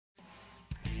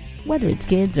Whether it's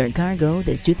kids or cargo,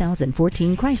 this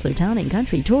 2014 Chrysler Town &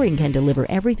 Country Touring can deliver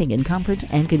everything in comfort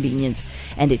and convenience,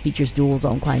 and it features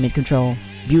dual-zone climate control,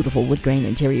 beautiful wood grain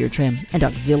interior trim, and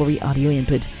auxiliary audio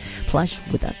input. Plus,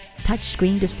 with a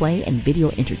touchscreen display and video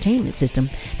entertainment system,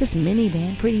 this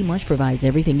minivan pretty much provides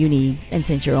everything you need, and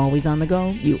since you're always on the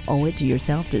go, you owe it to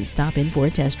yourself to stop in for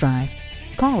a test drive.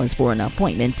 Call us for an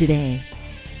appointment today.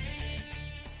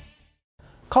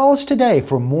 Call us today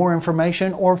for more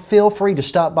information or feel free to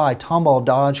stop by Tomball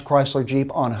Dodge Chrysler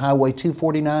Jeep on Highway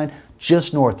 249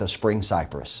 just north of Spring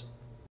Cypress.